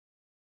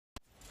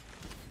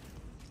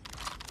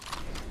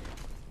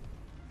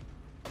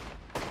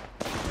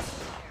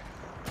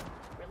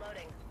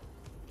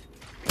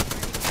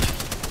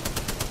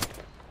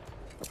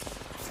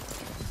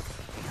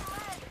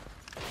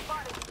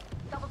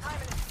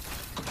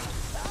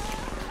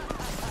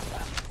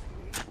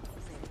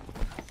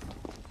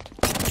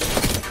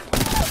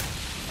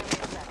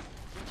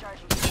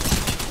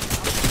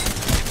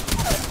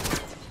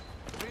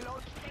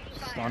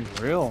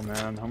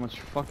man. How much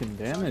fucking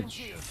damage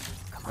you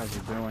guys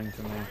are doing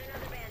to me.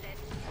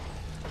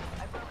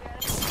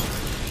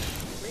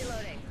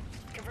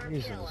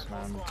 Jesus,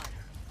 man.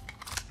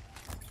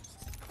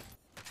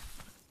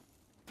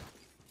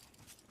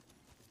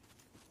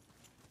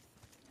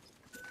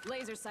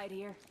 Laser sight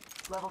here.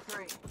 Level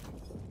 3.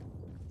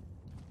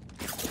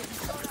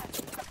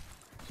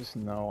 Just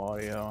no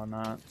audio on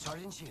that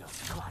Charging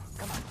shields. Come on,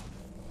 come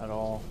on. at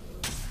all.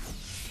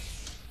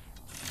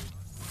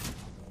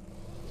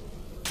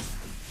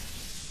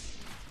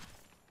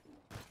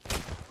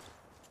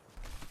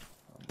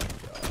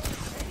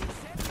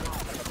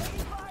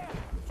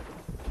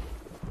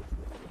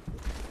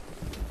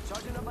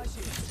 Charging up my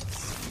shields.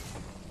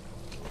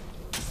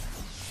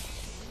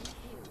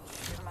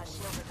 Give my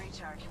shield a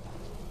recharge.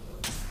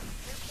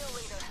 New kill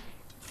leader.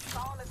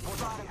 Call him if you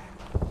spot him.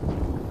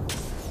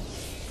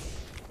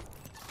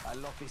 I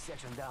lock this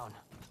section down.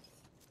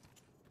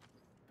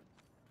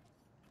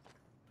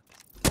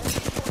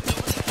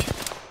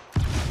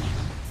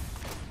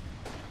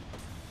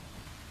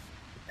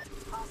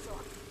 Hostile.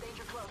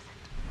 Danger close.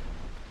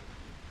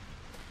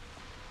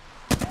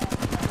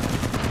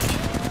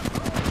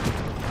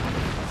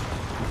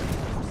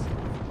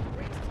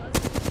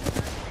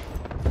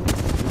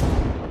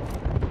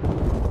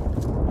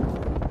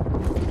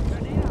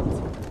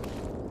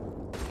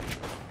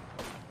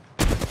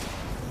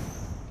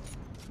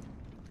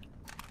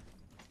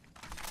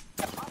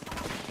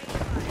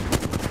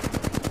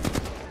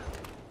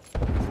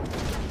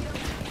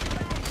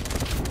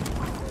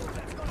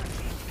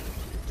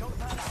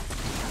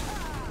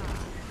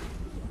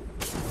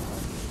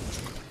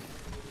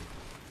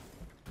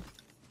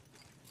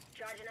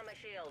 Charging on my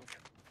shields.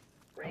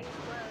 Ring's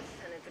close,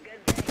 and it's a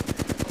good thing.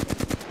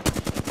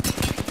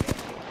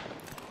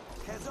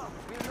 Heads up,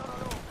 we're not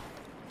alone.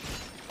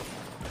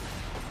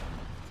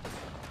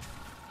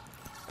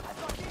 I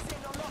thought this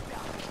ain't no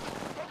lockdown.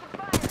 Taking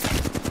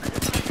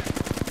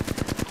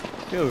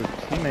fire. Dude,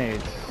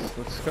 teammates,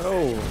 let's go.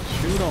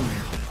 Shoot them.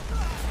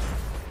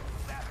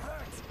 That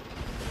hurts.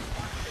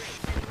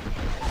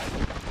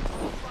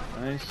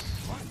 Nice.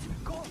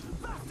 Go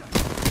faster.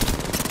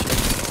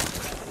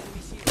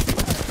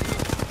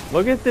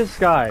 Look at this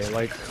guy.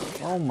 Like,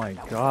 oh my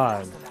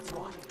god. That's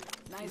one.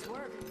 Nice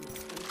work.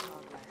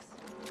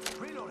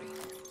 Reloading.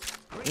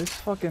 This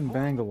fucking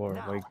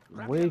Bangalore. Like,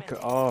 wake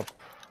up.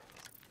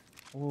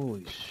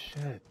 Holy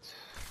shit.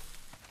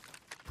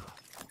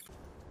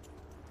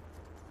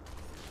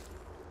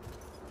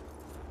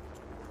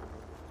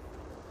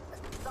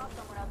 Stop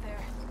someone out there.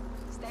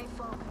 Stay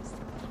focused.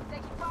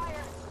 Taking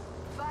fire.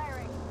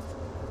 Firing.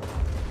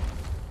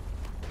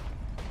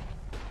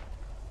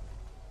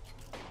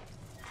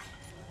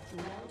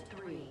 Round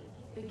 3.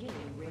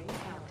 Beginning ring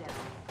countdown.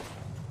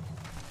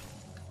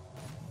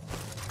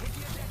 Hit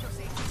the ejector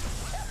seat.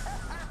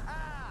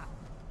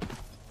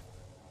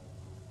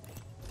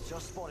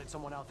 Just spotted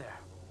someone out there.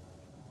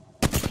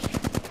 They're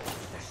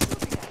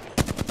shooting at me.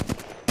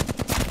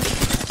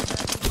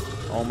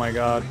 Oh my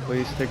god,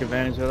 please take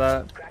advantage of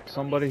that.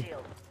 Somebody.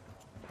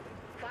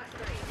 Fox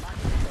 3, lock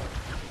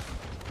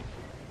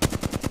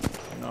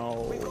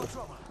We No. got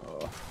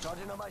trouble.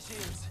 Charging on my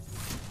shields.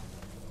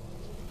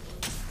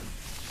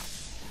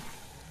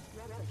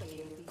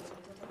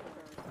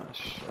 Oh,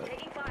 shit.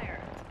 taking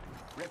fire.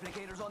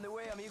 Replicators on the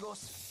way,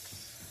 amigos.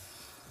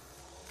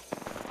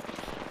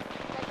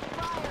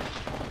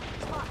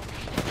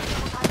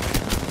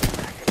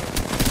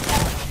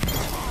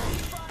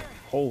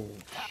 Holy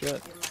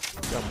shit.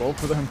 Got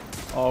both of them.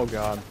 Oh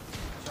god.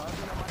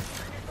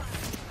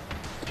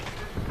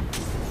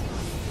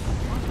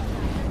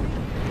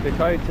 Take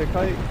height, take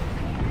height.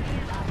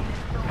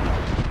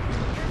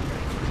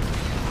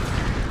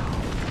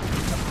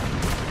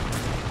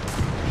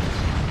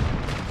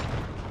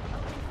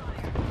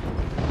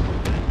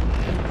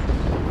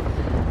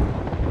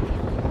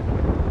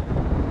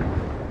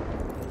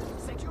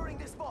 Securing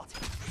this spot.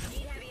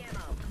 Need heavy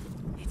ammo.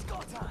 It's go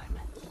time.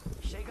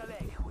 Shake a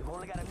leg. We've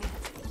only got a minute.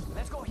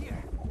 Let's go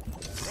here.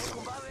 Hey,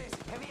 compadres.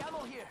 Heavy ammo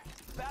here.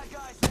 Bad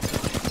guys.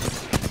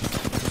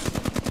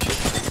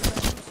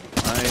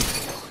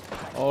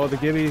 Nice. Oh, the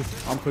Gibby.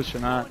 I'm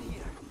pushing that.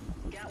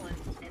 Got one.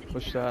 Enemy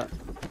Push down. that.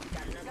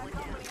 Got another one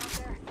down.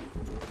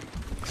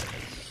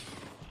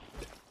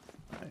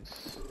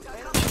 Nice.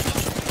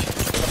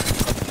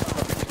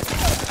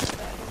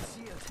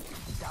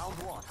 Down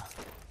one.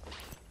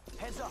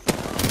 Heads up.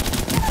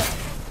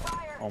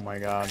 Fire. Oh my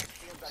god.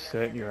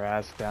 Sit your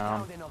ass down.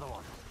 Found another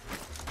one.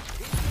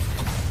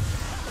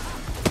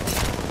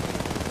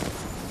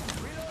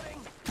 Reloading.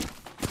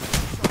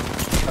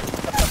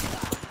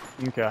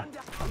 Okay.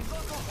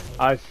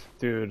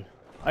 Dude,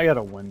 I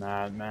gotta win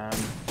that, man.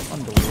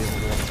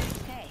 Unbelievable.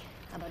 Hey,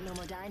 how about no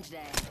more dying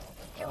today?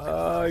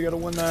 I gotta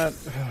win that.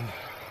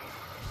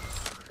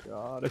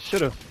 God, I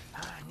should've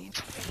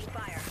Taking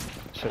fire.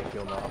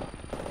 killed off.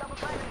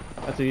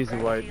 That's an easy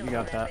wipe. You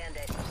got that.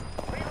 Bandit.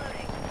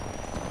 Reloading.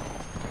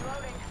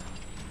 Reloading.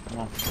 Come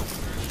on.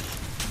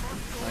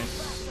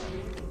 Nice.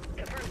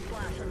 Confirmed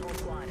splash on whole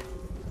squad.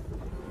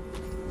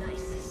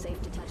 Nice.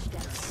 Safe to touch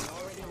down.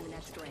 Already in the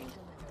next ring.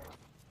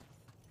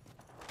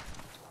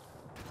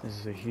 This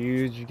is a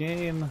huge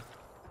game.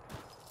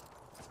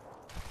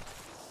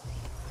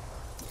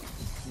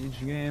 Huge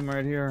game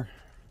right here.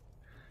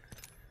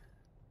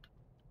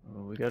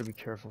 Oh, we gotta be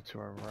careful to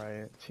our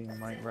right. Team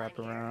might wrap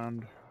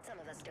around. Some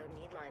of us don't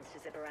need lines to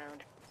zip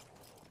around.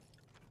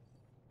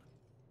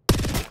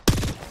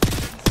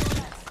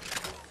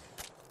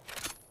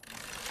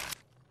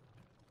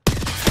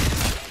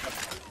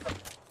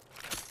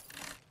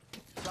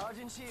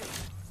 Sergeant Shield.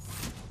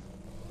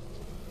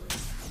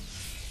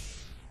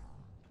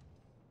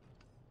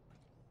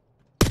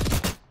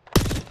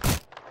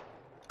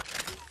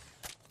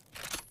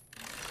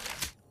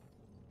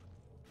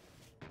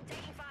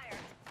 Taking fire.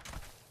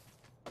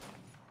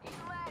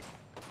 Eagle lead.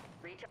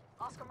 Reach up.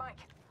 Oscar Mike.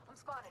 I'm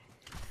spotted.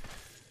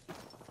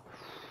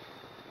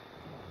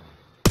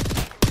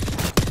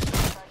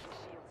 Sergeant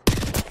Shields.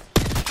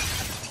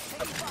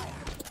 Taking fire.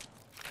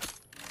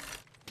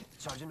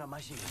 Sergeant on my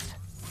shields.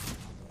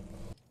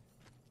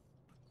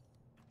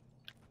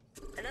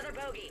 Another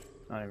bogey.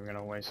 Not even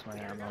gonna waste my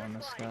ammo on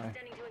this guy.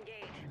 Extending to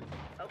engage.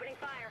 Opening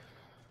fire.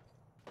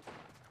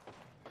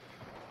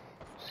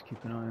 Just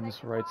keep an eye on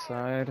this right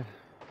side.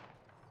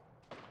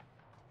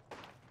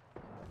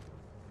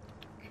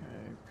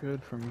 Okay,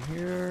 good from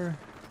here.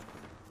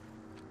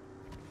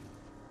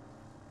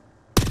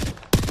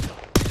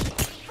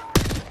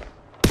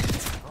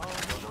 Oh,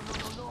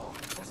 no.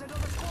 There's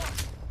another squad.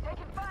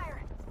 Taking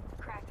fire.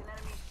 Cracked an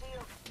enemy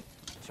shield.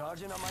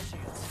 Charging on my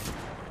shields.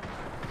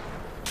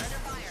 Under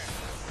fire.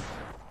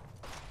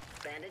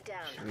 Bandit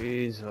down.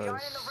 Jesus. Join in the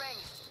ring.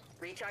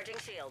 Recharging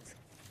shields.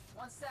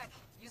 1 sec.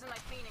 Using my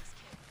Phoenix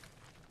kit.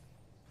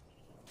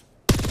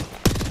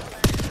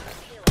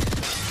 Healing.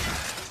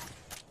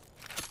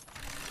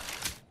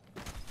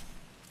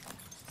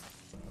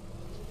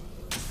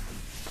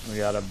 We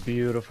got a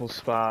beautiful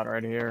spot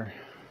right here.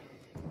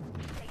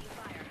 Taking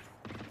fire.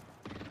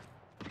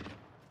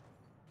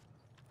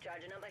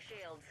 Charging up my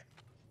shields.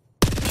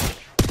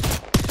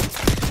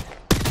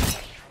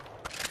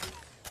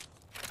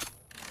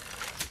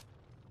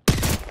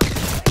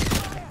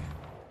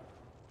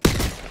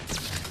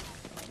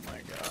 Oh my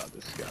god,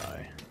 this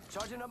guy.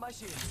 Charging up my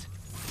shields.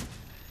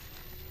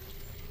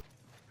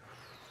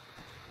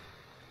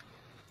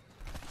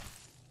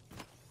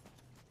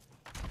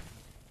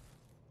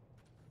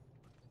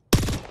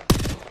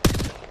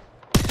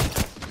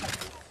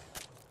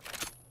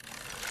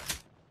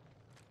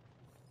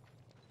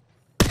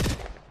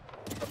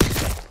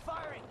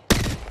 Firing.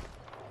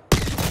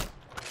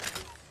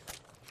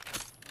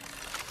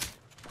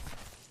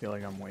 I feel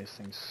like I'm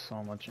wasting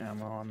so much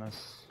ammo on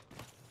this.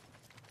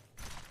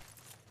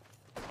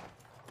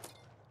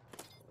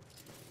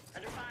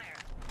 Under fire.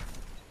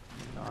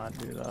 Not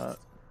do that.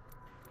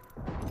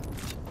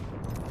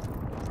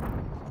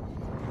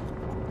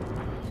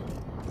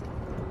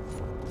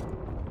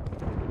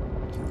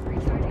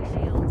 Recharging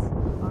shields.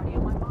 Already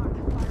on my mark.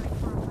 Firing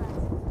for effect.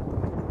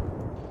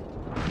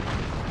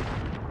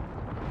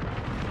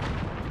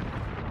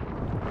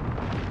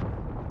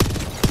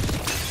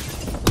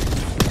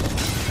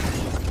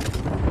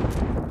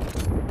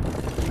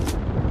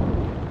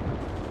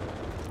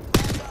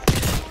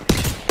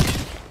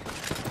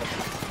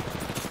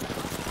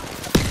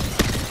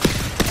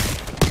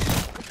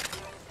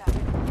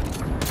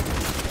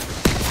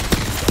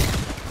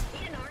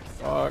 Need an arc.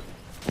 Fuck.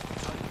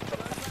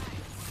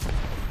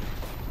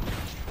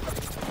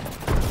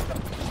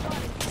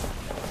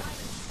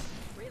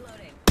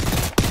 Reloading.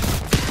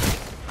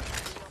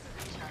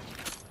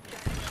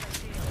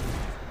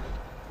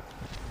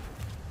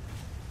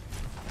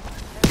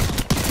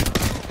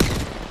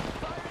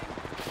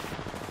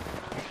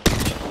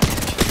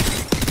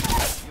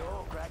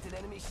 Yo, cracked an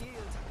enemy shield.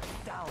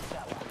 Down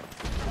that one.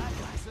 Bad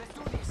guys, let's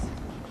do this.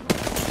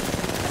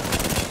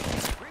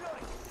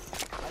 Reloading.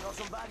 I got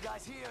some bad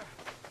guys here.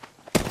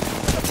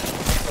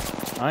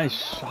 Nice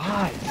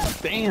shot.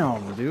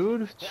 Damn,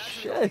 dude.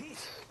 Shit.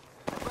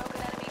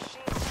 Broken enemy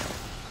shield.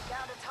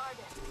 Down to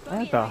target. I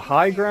had the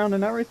high ground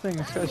and everything.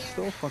 This guy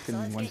still fucking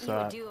Let's wins get you a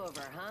that.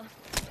 do-over, huh?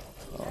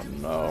 Oh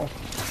no.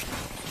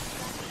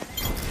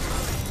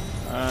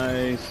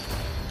 Nice.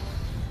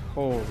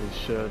 Holy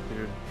shit,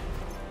 dude.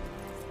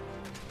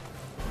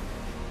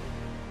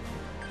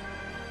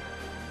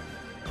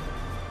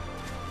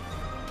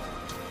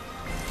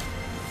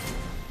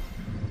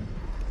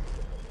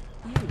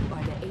 You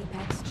are the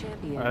Apex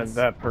champions.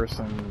 That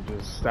person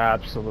just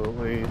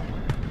absolutely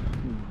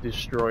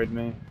destroyed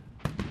me.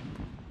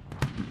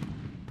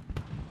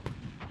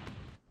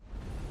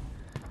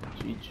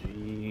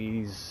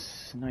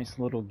 GG's. Nice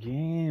little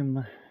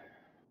game.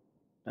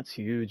 That's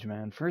huge,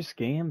 man. First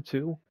game,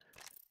 too.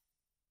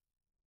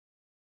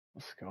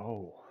 Let's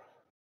go.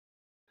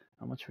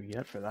 How much we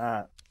get for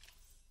that?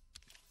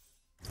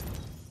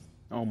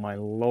 Oh my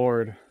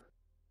lord.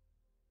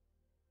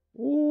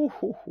 Ooh.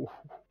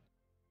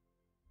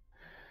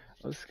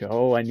 Let's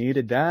go. I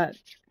needed that.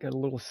 Got a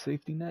little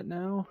safety net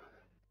now.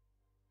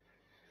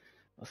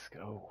 Let's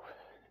go.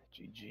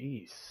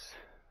 GG's.